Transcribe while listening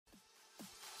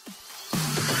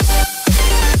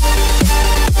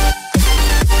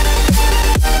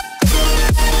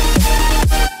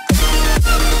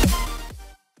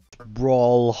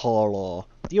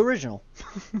The original.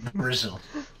 Original.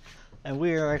 And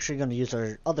we are actually going to use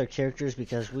our other characters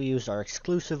because we used our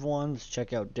exclusive ones.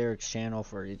 Check out Derek's channel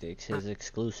for his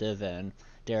exclusive, and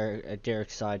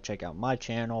Derek's side, check out my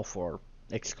channel for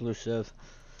exclusive,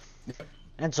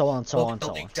 and so on, so on, so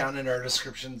on. Link down in our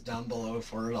descriptions down below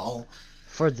for it all.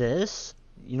 For this,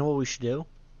 you know what we should do?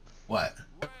 What?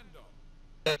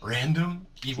 Random?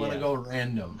 You want to go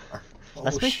random?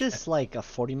 Let's make this like a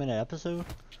 40-minute episode.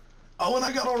 Oh, and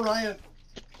I got Orion.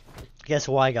 Guess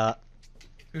who I got?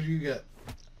 Who do you get?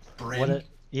 Bryn?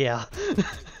 Yeah.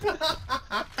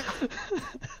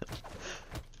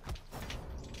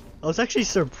 I was actually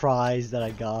surprised that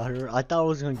I got her. I thought I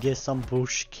was gonna get some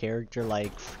bush character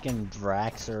like freaking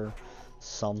Drax or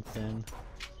something.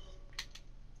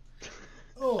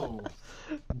 Oh.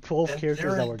 Both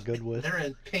characters that we're good with. They're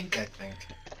in pink, I think.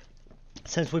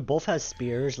 Since we both have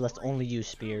spears, let's only use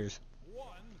spears.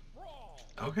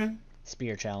 Okay.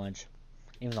 Spear challenge.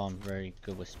 Even though I'm very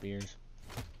good with spears.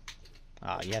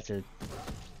 You have to...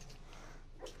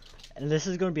 And this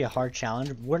is going to be a hard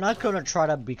challenge. We're not going to try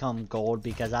to become gold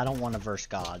because I don't want to verse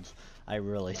gods. I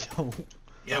really don't.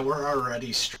 Yeah, we're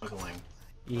already struggling.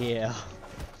 Yeah.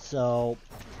 So,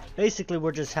 basically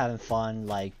we're just having fun.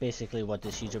 Like, basically what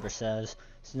this YouTuber says.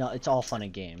 It's all fun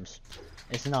and games.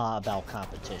 It's not about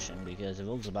competition, because if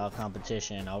it was about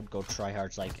competition, I would go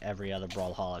tryhards like every other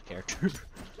Brawlhalla character.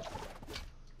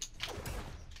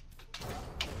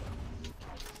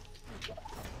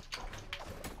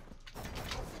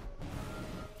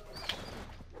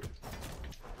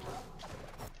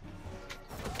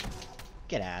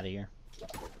 Get out of here.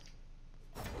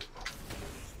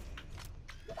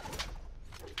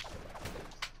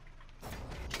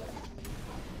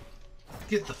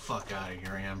 Get the fuck out of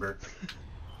here, Amber.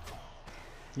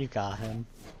 You got him.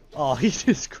 Oh, he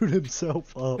just screwed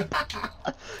himself up.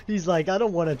 He's like, I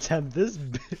don't want to tempt this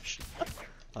bitch.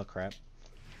 Oh, crap.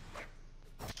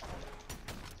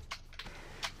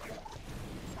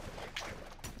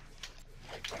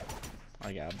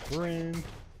 I got Bryn.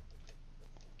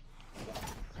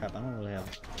 Crap, I don't really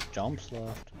have jumps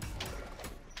left.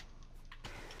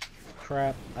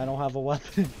 Crap, I don't have a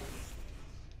weapon.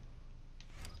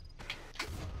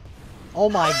 Oh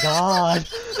my god!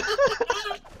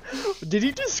 Did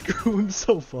he just screw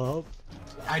himself up?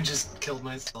 I just killed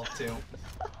myself too.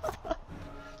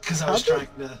 Cause I was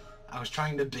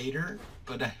trying to bait her,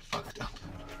 but I fucked up.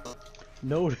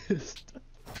 Noticed.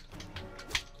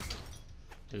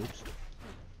 Oops.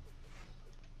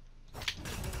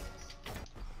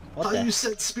 Oh, you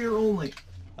said spear only.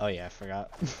 Oh yeah, I forgot.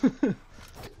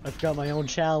 I forgot my own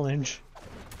challenge.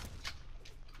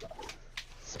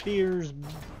 Spears.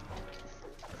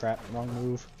 Crap, wrong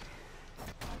move.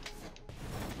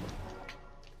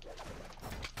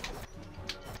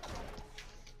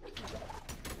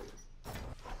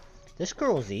 This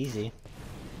girl's easy.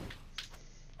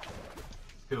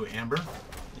 Who, Amber?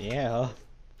 Yeah.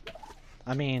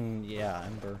 I mean, yeah,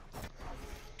 Amber.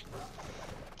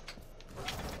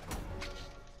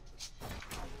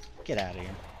 Get out of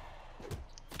here.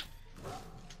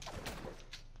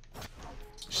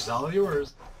 She's all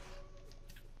yours.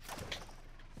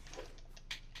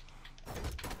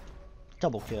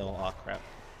 Double kill. Oh crap.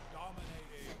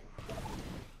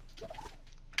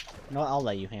 No, I'll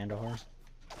let you handle her.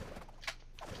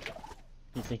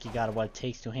 You think you got what it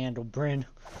takes to handle Bryn?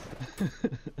 Are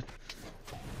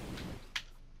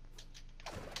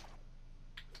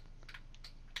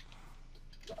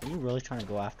you really trying to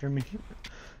go after me?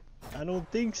 I don't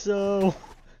think so.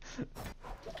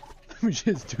 Let me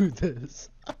just do this.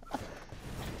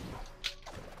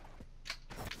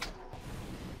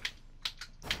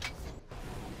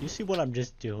 You see what I'm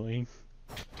just doing?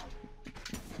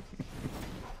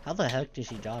 How the heck did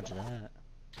she dodge that?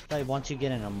 Like, once you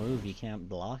get in a move, you can't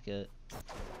block it.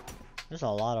 There's a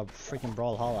lot of freaking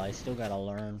Brawlhalla I still gotta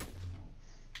learn.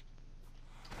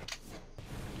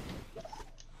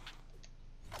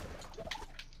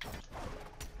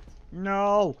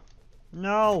 No!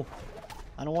 No!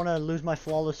 I don't want to lose my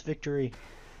flawless victory.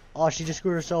 Oh, she just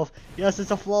screwed herself. Yes,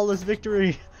 it's a flawless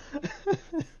victory!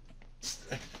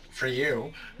 For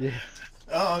you? Yeah.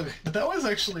 Oh, but that was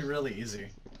actually really easy.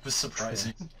 It was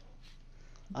surprising.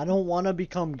 I don't want to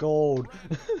become gold.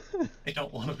 I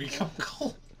don't want to become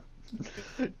gold.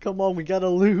 Come on, we gotta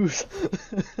lose.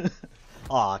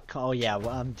 Oh yeah, well,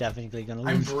 I'm definitely gonna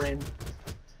lose. I'm Bryn.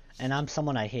 And I'm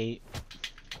someone I hate.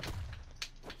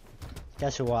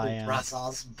 Guess who I am?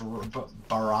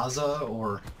 Baraza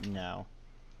or... No.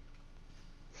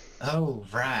 Oh,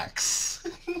 Rax.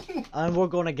 And we're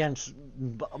going against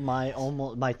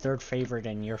my third favorite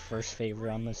and your first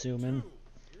favorite, I'm assuming.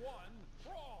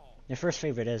 Your first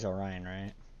favorite is Orion,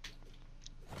 right?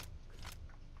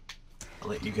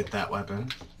 let you get that weapon.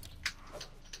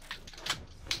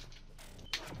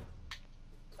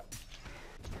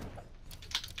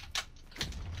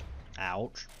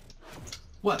 Ouch.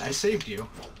 What? I saved you.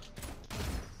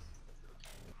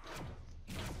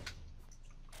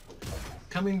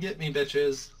 Come and get me,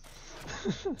 bitches.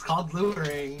 It's called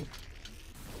luring.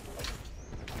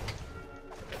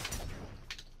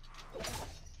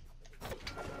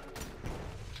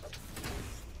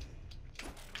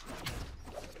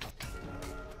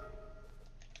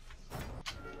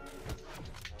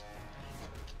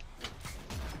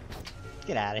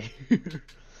 Get out of here.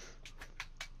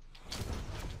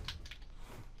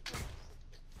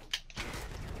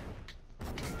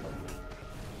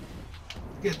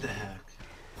 Get the heck.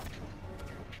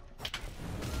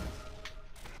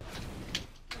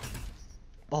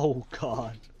 Oh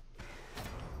god.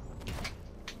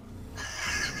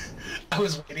 I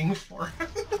was waiting for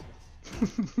it.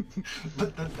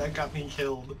 But that got me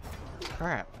killed.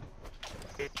 Crap.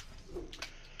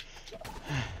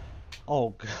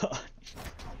 Oh god.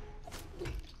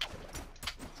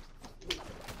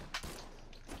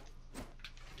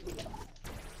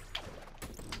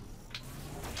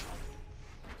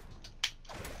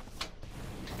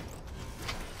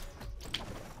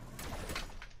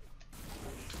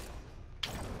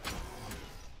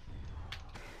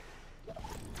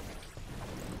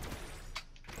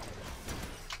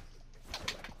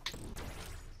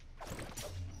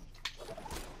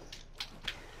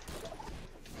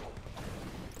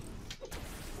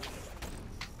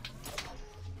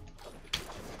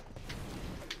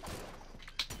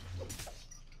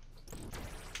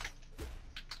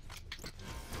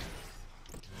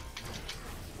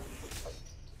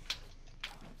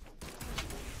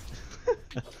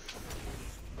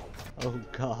 Oh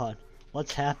god,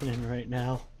 what's happening right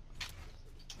now?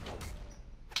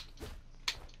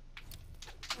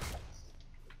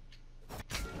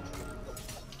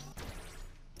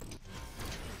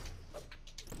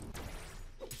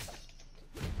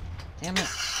 Damn it.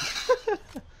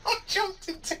 I jumped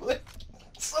into it.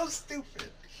 So stupid.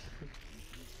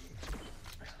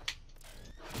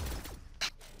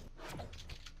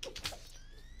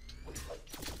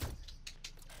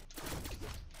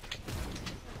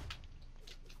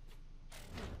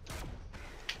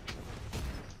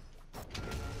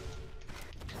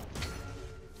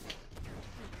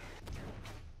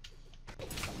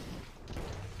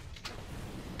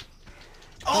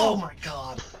 Oh my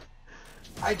god.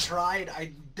 I tried.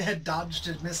 I had dodged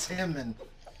to miss him and...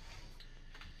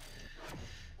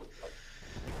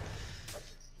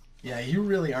 Yeah, you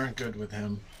really aren't good with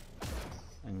him.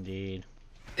 Indeed.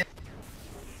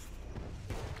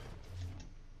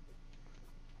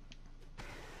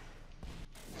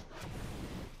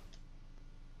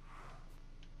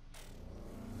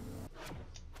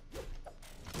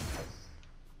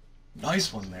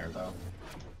 Nice one there, though.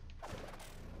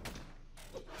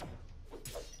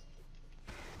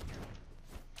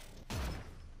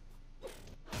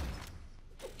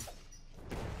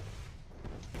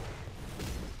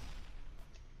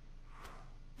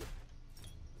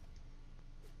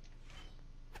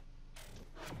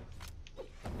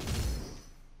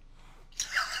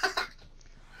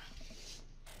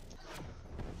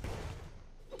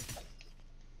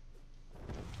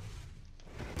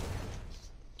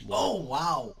 Oh,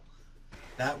 wow.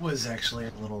 That was actually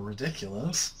a little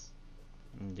ridiculous.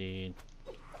 Indeed.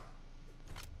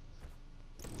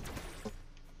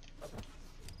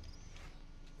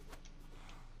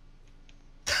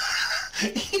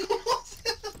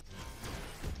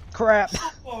 Crap.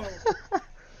 Oh.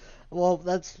 Well,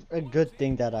 that's a good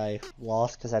thing that I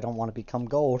lost because I don't want to become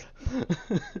gold.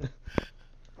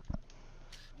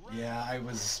 Yeah, I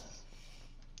was...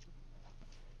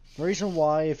 The reason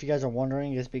why, if you guys are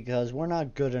wondering, is because we're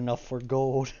not good enough for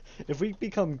gold. If we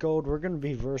become gold, we're going to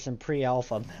be versing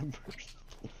pre-alpha members.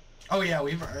 Oh yeah,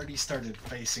 we've already started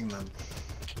facing them.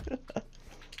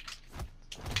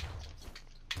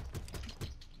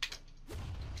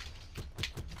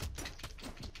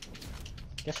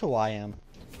 Guess who I am?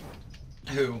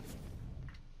 Who?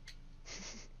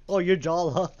 Oh, you're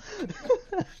Jala.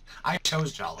 I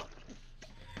chose Jala.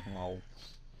 Oh.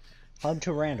 Hunt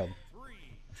to random.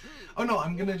 Oh no,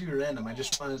 I'm gonna do random. I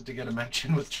just wanted to get a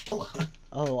mention with Jala.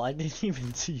 Oh, I didn't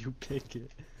even see you pick it.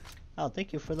 Oh,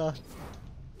 thank you for the...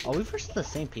 Are we versus the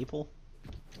same people?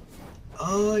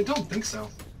 I don't think so.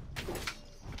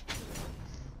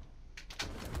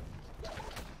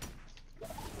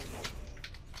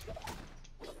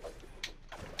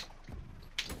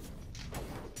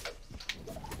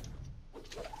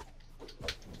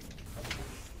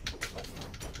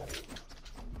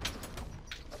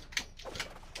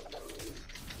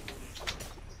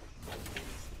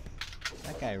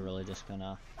 guy really just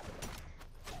gonna...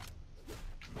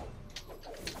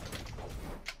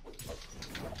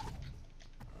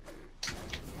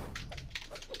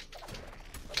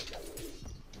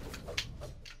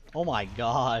 Oh my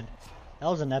god. That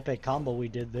was an epic combo we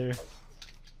did there.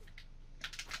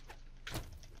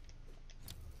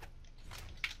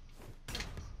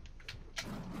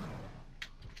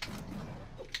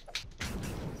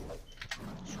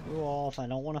 Screw off, I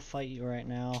don't want to fight you right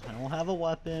now. I don't have a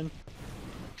weapon.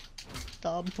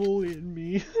 Stop bullying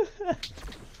me.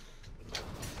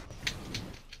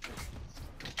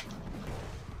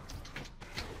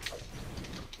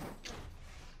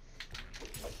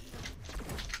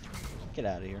 Get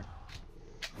out of here.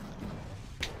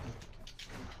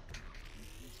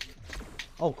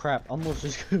 Oh crap, I almost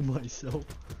just killed myself.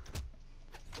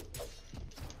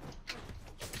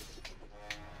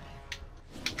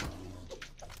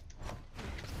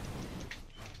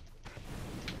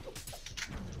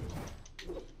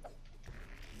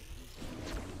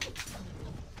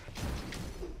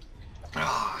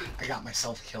 Ah, I got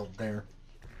myself killed there.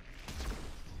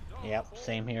 Yep,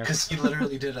 same here. Because he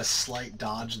literally did a slight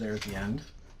dodge there at the end.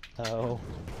 Oh.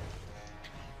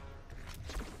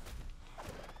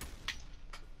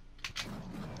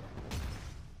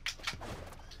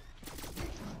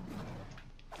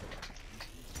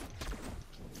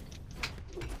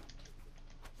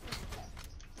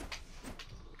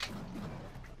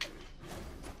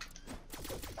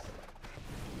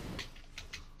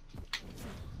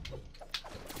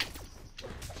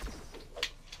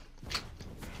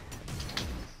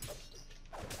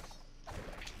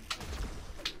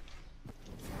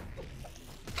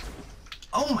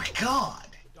 Oh my god!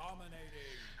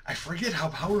 I forget how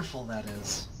powerful that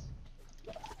is.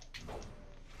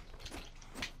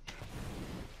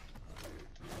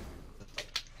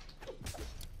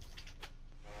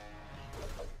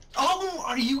 Oh,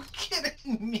 are you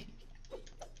kidding me?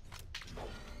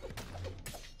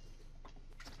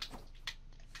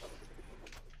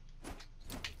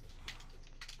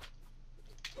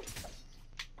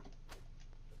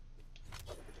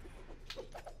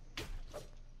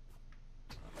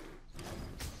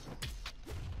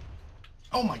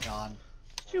 Oh my god.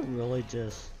 Did you really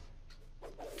just...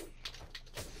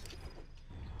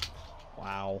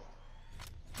 Wow.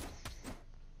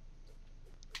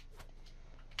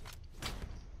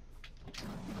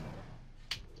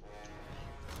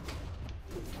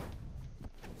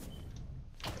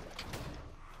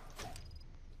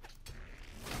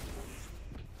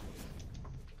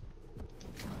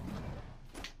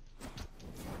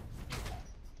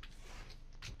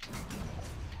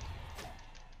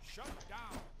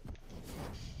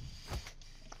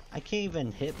 I can't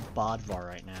even hit Bodvar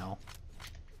right now.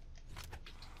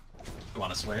 You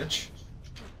wanna switch?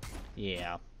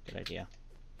 Yeah, good idea.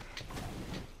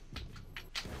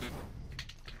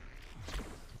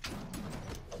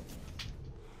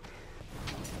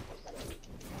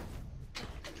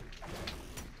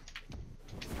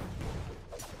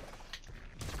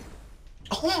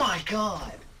 Oh my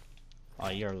god! Oh,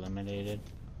 you're eliminated.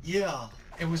 Yeah,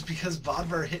 it was because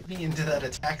Bodvar hit me into that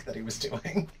attack that he was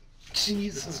doing.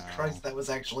 Jesus Christ, that was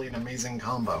actually an amazing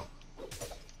combo.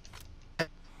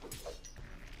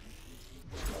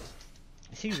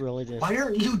 Is he really just... Why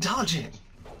aren't you dodging?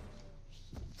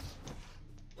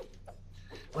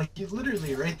 Like, you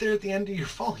literally, right there at the end of your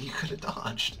fall, you could have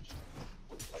dodged.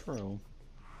 True.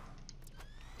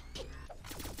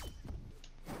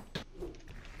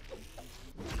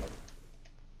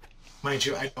 Mind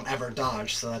you, I don't ever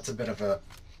dodge, so that's a bit of a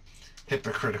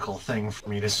hypocritical thing for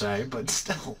me to say, but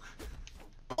still.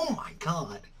 Oh my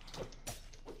god.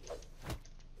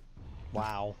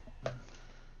 Wow.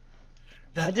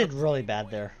 That, I did really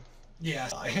bad there. Yeah.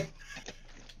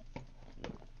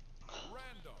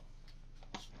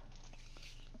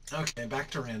 Okay, back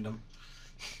to random.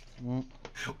 Mm.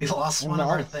 We lost one of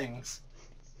our things.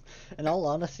 In all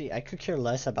honesty, I could care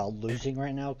less about losing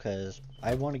right now, because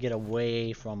I want to get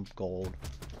away from gold.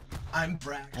 I'm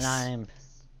Brax.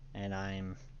 And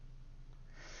I'm...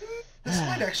 This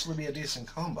might actually be a decent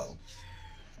combo.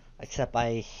 Except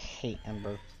I hate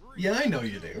Ember. Yeah, I know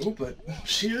you do, but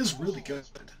she is really good.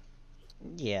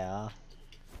 Yeah.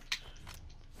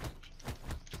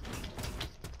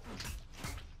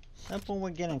 Simple,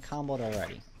 we're getting comboed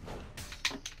already.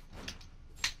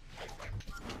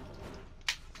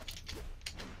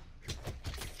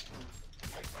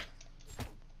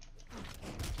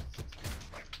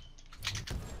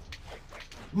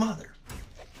 Mother.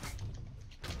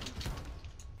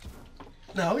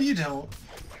 No, you don't.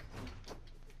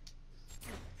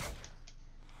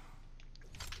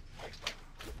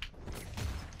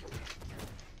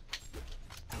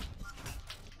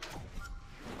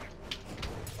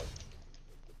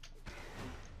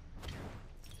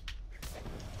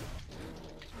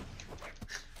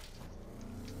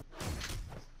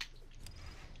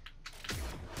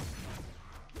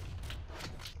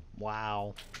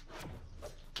 Wow.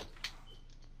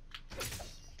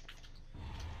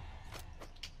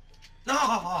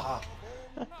 No!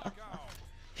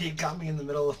 He got me in the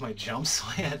middle of my jump, so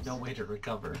I had no way to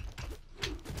recover.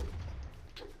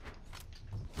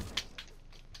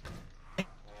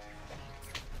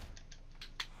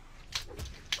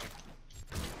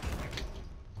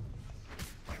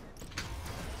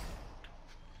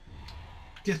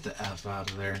 Get the F out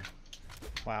of there.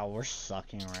 Wow, we're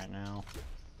sucking right now.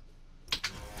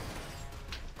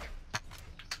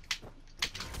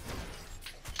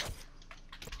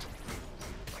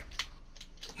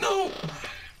 No!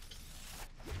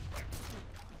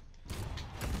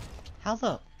 How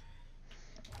the...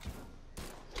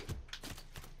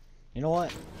 You know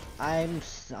what? I'm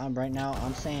right now,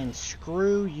 I'm saying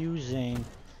screw using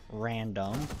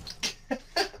random.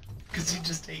 Because you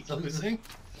just hate losing?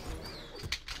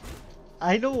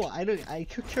 I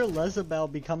could care less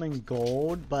about becoming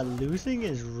gold, but losing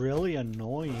is really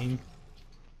annoying.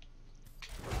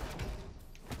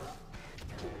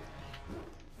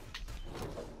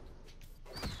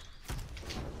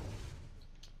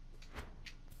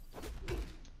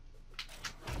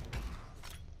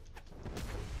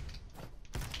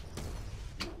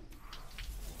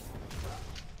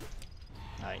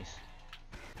 Nice.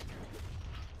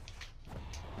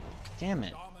 Damn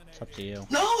it. It's up to you.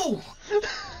 No!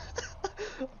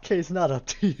 Okay, it's not up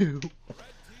to you.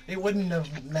 It wouldn't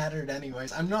have mattered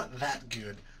anyways. I'm not that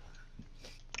good.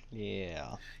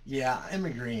 Yeah. Yeah, I'm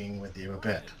agreeing with you a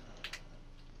bit.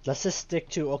 Let's just stick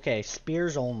to, okay,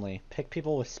 spears only. Pick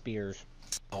people with spears.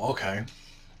 Oh, okay.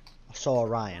 So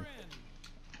Orion.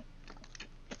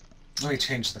 Let me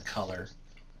change the color.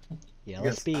 Yeah,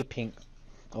 let's be pink.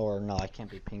 Or no, I can't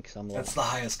be pink. So That's the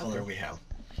highest color we have.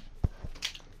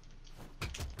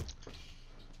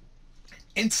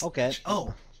 Okay.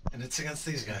 Oh, and it's against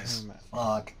these guys.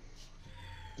 Fuck.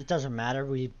 It doesn't matter.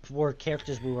 We were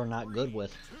characters we were not good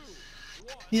with.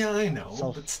 Yeah, I know,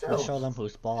 So but still. let's show them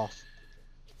who's boss.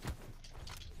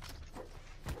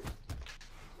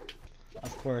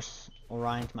 Of course,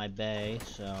 Orion's my bae,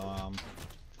 so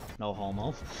no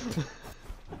homo.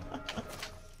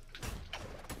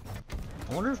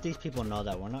 I wonder if these people know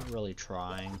that we're not really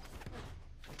trying.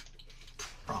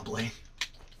 Probably.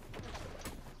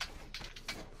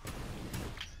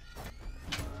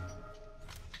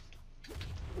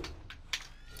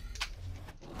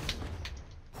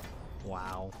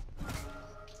 Wow.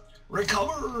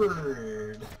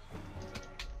 Recovered!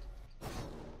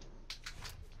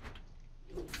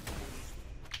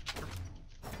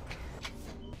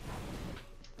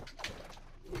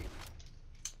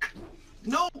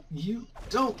 No, you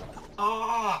don't.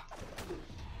 Ah!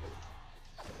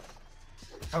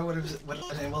 If I would have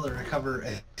been able to recover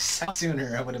a second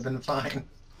sooner, I would have been fine.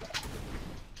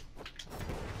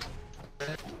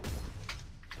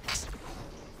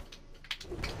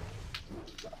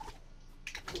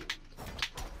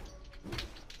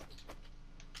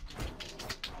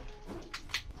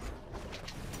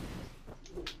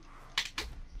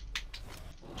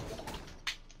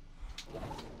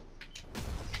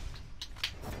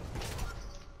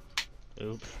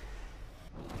 Oops.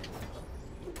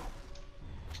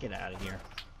 Get out of here.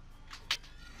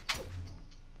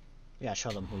 We gotta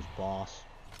show them who's boss.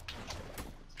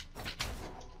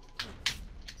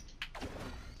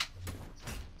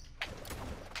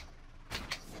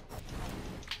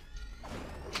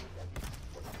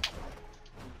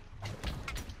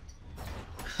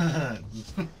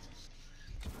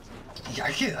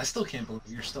 Yeah, I still can't believe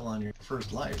you're still on your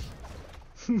first life.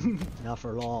 Not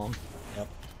for long. Yep.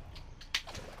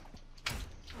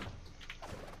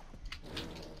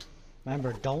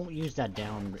 Remember, don't use that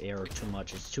down arrow too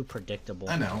much. It's too predictable.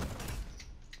 I know.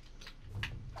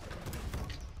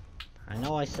 I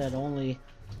know I said only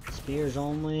spears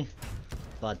only,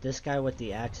 but this guy with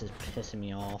the axe is pissing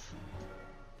me off.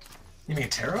 You mean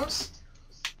Taros?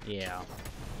 Yeah.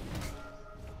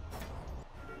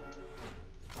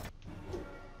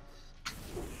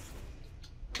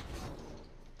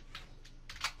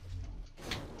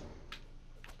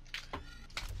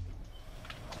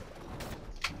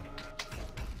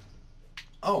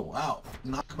 Oh, wow.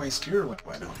 Knock my spear went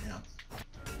wide out, yeah.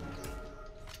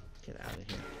 Get out of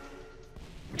here.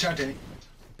 Watch out, Danny.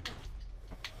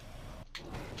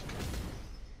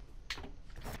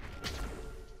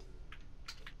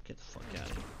 Get the fuck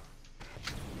out of here.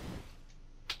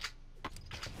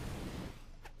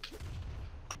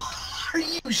 Are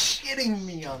you shitting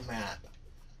me on that?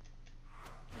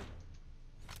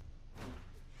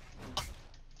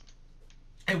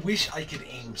 I wish I could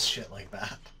aim shit like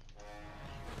that.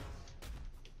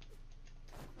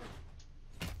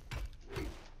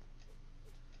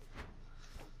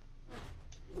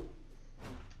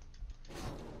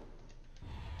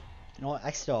 You know what?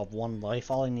 I still have 1 life.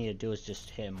 All I need to do is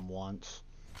just hit him once.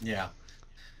 Yeah.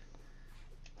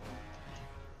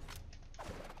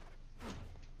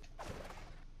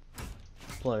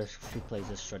 Plus, if he plays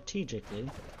this strategically.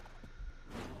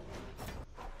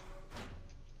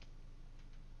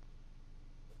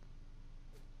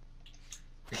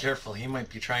 Be careful, he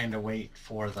might be trying to wait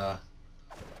for the...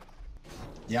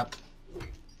 Yep.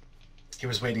 He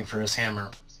was waiting for his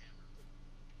hammer.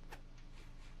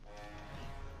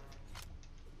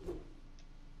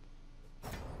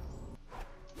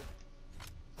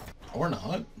 Or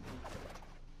not.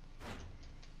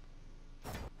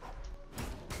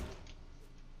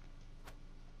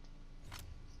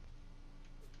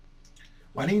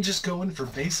 Why don't you just go in for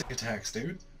basic attacks,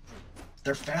 dude?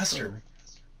 They're faster.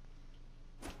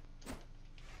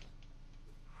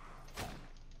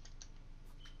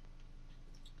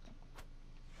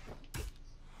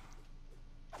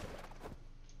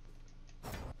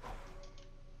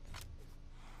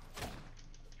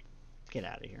 Get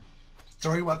out of here.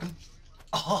 Throw your weapon.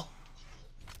 Oh!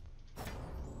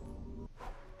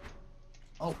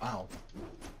 Oh, wow.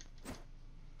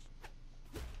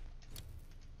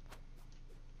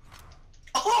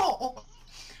 Oh!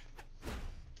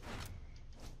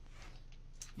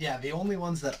 Yeah, the only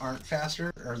ones that aren't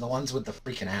faster are the ones with the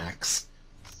freaking axe.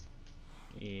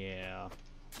 Yeah.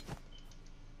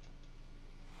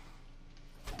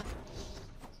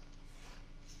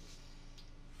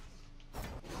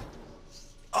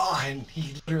 Oh, and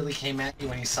he literally came at you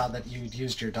when he saw that you'd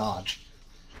used your dodge.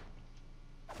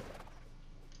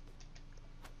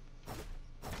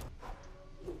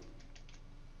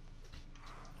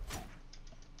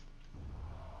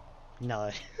 No.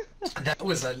 That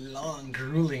was a long,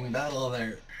 grueling battle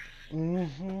there.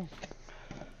 Mm-hmm.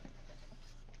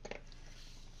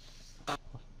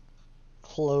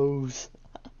 Close.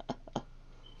 That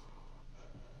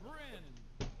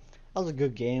was a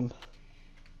good game.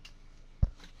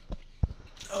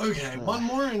 Okay, one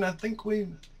more and I think we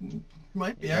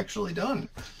might be actually done.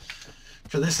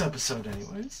 For this episode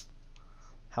anyways.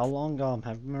 How long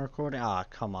have we been recording? Ah,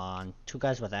 come on. 2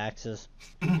 guys with axes.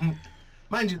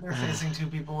 Mind you, they're facing 2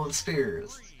 people with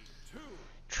spears.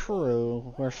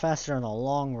 True. We're faster in the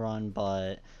long run,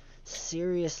 but...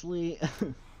 seriously?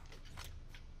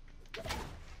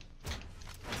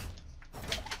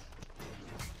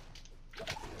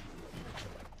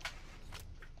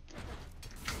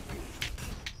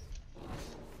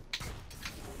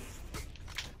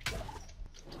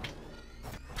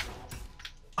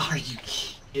 Are you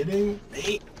kidding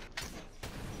me?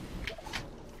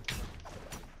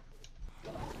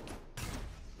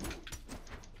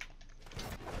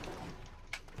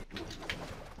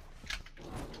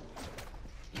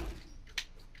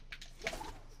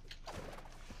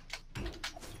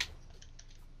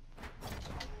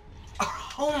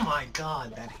 Oh my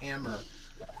god, that hammer.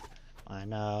 I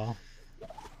know.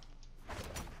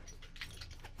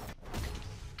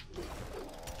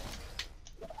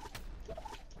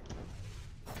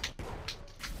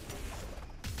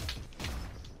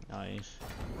 Nice.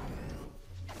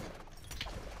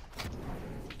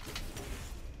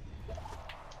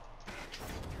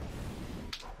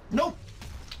 Nope.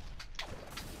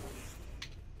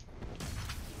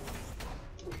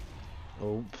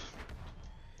 Oh.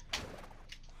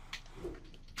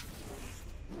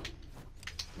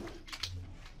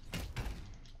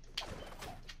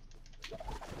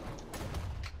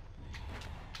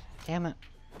 Damn it.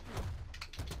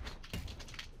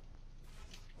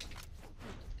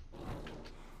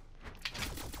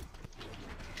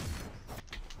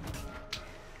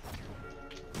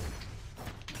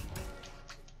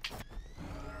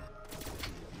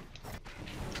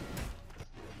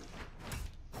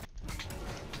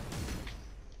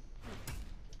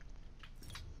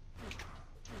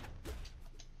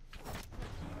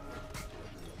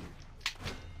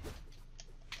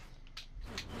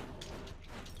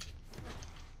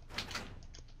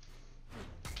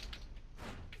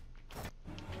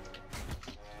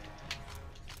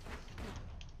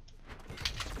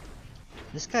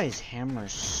 This guy's hammer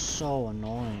is so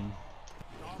annoying.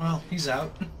 Well, he's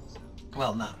out.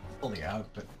 Well, not fully out,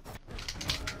 but...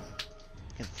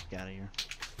 Get the fuck out of here.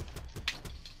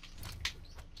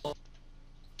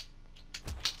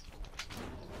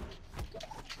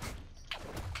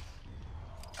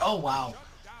 Oh, wow.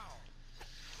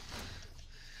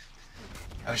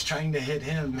 I was trying to hit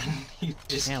him, and he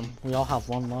just... Damn, we all have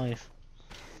 1 life.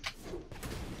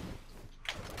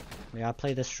 We gotta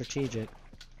play this strategic.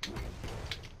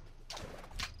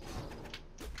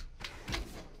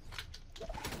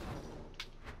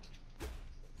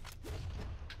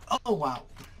 Oh, wow.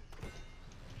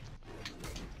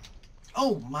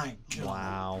 Oh my god.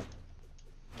 Wow.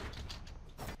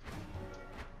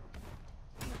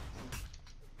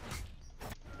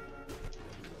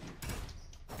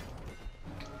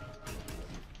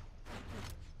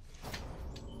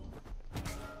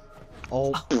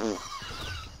 Oh.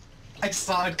 I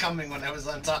saw it coming when I was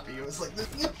on top of you. It was like,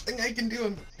 there's nothing I can do.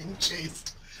 I'm being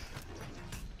chased.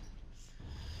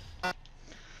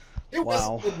 It was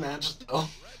a good match, though.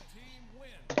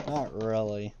 Not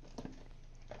really.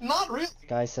 Not really.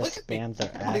 Guys that spam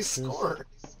their axes.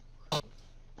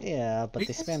 Yeah, but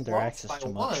they spam their axes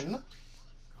too much.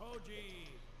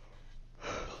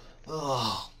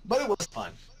 Oh, but it was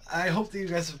fun. I hope that you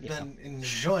guys have been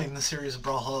enjoying the series of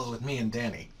Brawlhalla with me and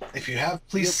Danny. If you have,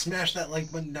 please smash that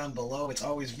like button down below. It's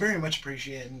always very much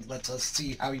appreciated and lets us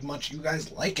see how much you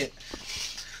guys like it.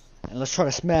 And let's try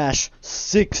to smash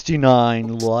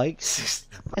 69 likes.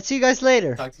 And see you guys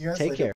later. Talk to you guys Take later. care.